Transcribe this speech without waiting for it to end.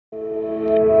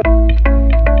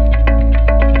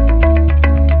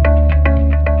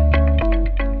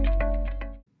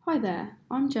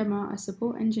Gemma, a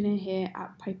support engineer here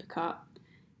at PaperCut.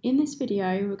 In this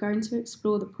video, we're going to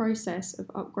explore the process of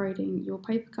upgrading your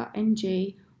PaperCut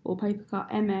NG or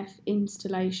PaperCut MF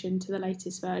installation to the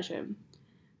latest version.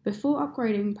 Before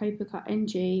upgrading PaperCut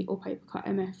NG or PaperCut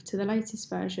MF to the latest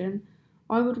version,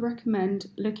 I would recommend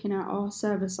looking at our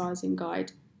server sizing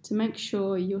guide to make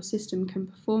sure your system can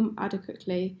perform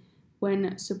adequately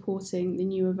when supporting the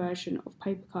newer version of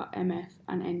PaperCut MF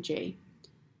and NG.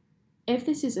 If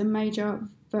this is a major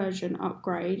version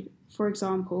upgrade, for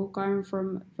example going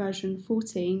from version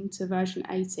 14 to version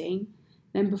 18,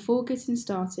 then before getting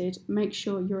started, make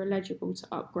sure you're eligible to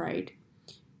upgrade.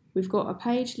 We've got a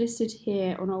page listed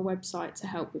here on our website to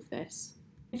help with this.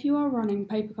 If you are running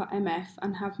PaperCut MF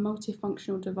and have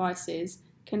multifunctional devices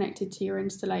connected to your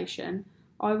installation,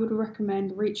 I would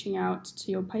recommend reaching out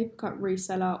to your PaperCut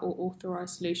reseller or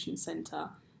authorised solution centre,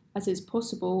 as it's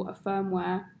possible a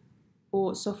firmware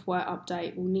or software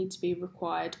update will need to be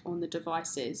required on the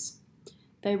devices.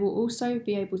 They will also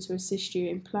be able to assist you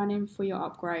in planning for your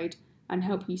upgrade and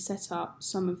help you set up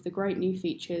some of the great new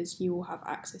features you will have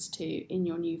access to in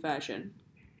your new version.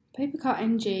 PaperCut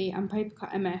NG and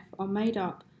PaperCut MF are made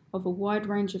up of a wide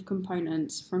range of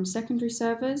components, from secondary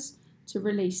servers to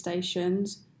release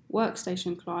stations,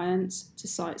 workstation clients to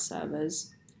site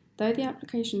servers. Though the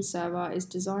application server is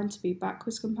designed to be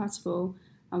backwards compatible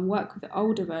and work with the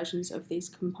older versions of these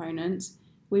components,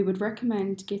 we would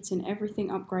recommend getting everything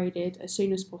upgraded as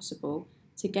soon as possible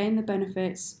to gain the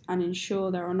benefits and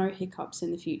ensure there are no hiccups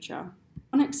in the future.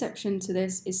 One exception to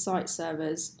this is site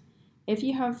servers. If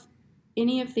you have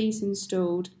any of these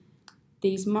installed,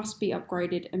 these must be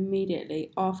upgraded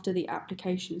immediately after the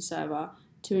application server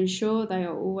to ensure they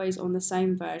are always on the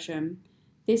same version.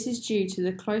 This is due to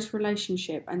the close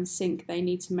relationship and sync they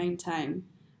need to maintain.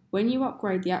 When you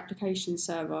upgrade the application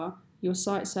server, your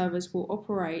site servers will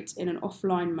operate in an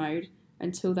offline mode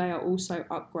until they are also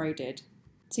upgraded.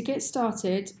 To get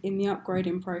started in the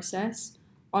upgrading process,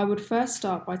 I would first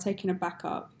start by taking a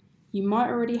backup. You might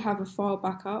already have a file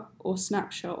backup or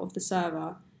snapshot of the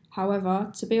server.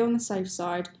 However, to be on the safe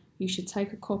side, you should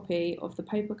take a copy of the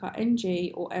PaperCut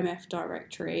NG or MF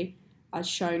directory as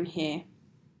shown here.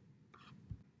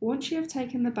 Once you have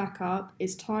taken the backup,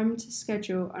 it's time to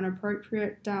schedule an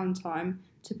appropriate downtime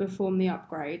to perform the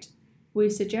upgrade.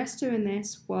 We suggest doing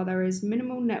this while there is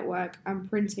minimal network and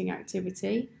printing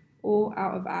activity or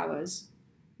out of hours.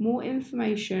 More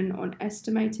information on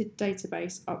estimated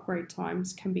database upgrade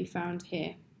times can be found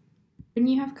here. When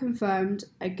you have confirmed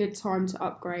a good time to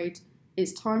upgrade,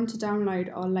 it's time to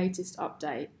download our latest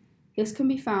update. This can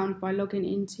be found by logging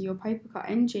into your PaperCut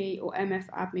NG or MF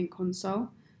admin console,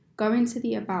 going to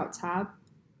the About tab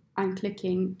and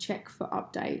clicking Check for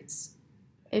Updates.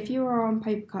 If you are on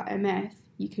PaperCut MF,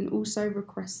 you can also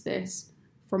request this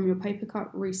from your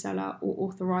PaperCut reseller or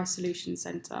authorised solution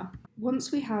centre.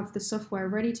 Once we have the software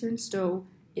ready to install,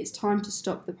 it's time to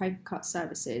stop the PaperCut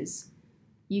services.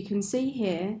 You can see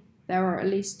here there are at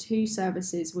least two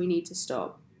services we need to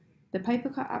stop: the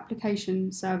PaperCut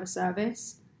application server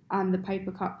service and the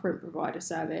PaperCut print provider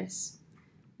service.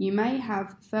 You may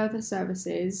have further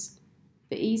services.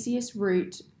 The easiest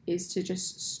route is to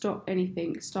just stop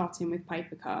anything starting with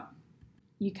PaperCut.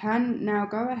 You can now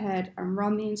go ahead and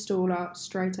run the installer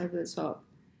straight over the top.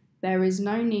 There is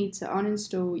no need to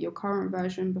uninstall your current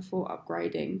version before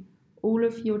upgrading. All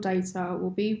of your data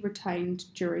will be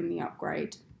retained during the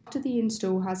upgrade. After the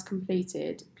install has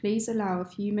completed, please allow a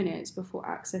few minutes before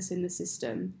accessing the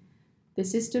system. The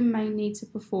system may need to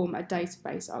perform a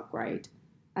database upgrade,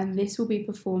 and this will be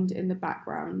performed in the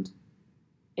background.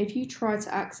 If you try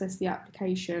to access the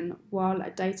application while a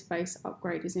database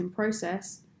upgrade is in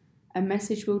process, a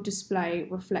message will display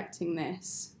reflecting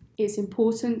this. It's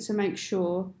important to make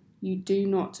sure you do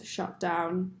not shut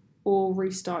down or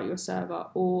restart your server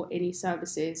or any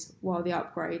services while the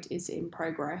upgrade is in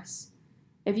progress.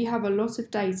 If you have a lot of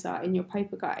data in your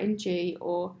PaperCut NG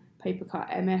or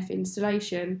PaperCut MF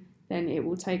installation, then it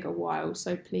will take a while,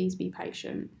 so please be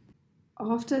patient.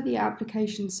 After the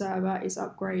application server is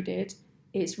upgraded,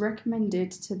 it's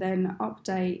recommended to then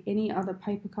update any other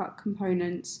PaperCut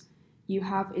components you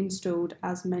have installed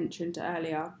as mentioned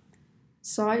earlier.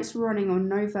 Sites running on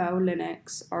Novell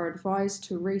Linux are advised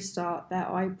to restart their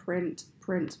iPrint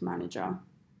print manager.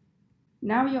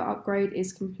 Now your upgrade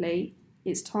is complete,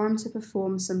 it's time to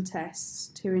perform some tests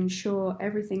to ensure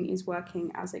everything is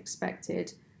working as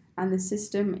expected and the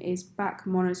system is back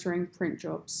monitoring print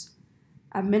jobs.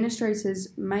 Administrators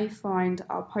may find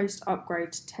our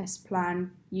post-upgrade test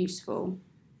plan useful.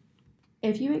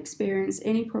 If you experience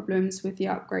any problems with the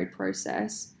upgrade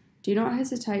process, do not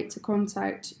hesitate to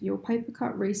contact your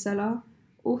PaperCut reseller,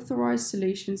 authorised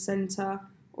solution centre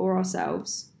or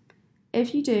ourselves.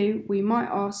 If you do, we might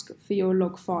ask for your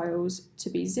log files to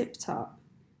be zipped up.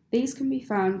 These can be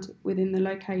found within the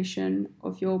location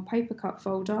of your PaperCut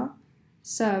folder,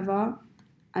 server,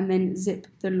 and then zip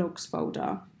the logs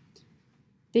folder.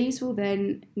 These will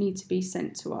then need to be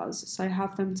sent to us, so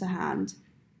have them to hand.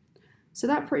 So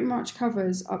that pretty much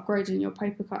covers upgrading your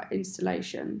PaperCut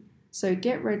installation. So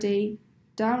get ready,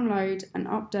 download and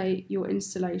update your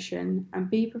installation, and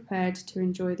be prepared to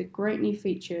enjoy the great new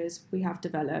features we have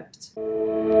developed.